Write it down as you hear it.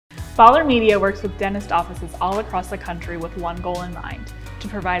Bahlr Media works with dentist offices all across the country with one goal in mind: to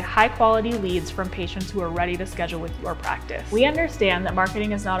provide high-quality leads from patients who are ready to schedule with your practice. We understand that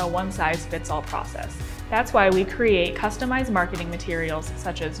marketing is not a one-size-fits-all process. That's why we create customized marketing materials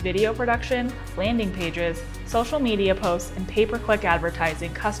such as video production, landing pages, social media posts, and pay-per-click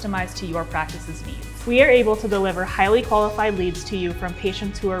advertising customized to your practice's needs. We are able to deliver highly qualified leads to you from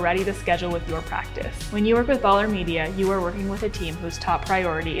patients who are ready to schedule with your practice. When you work with Bahlr Media, you are working with a team whose top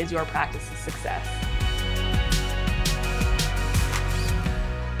priority is your practice's success.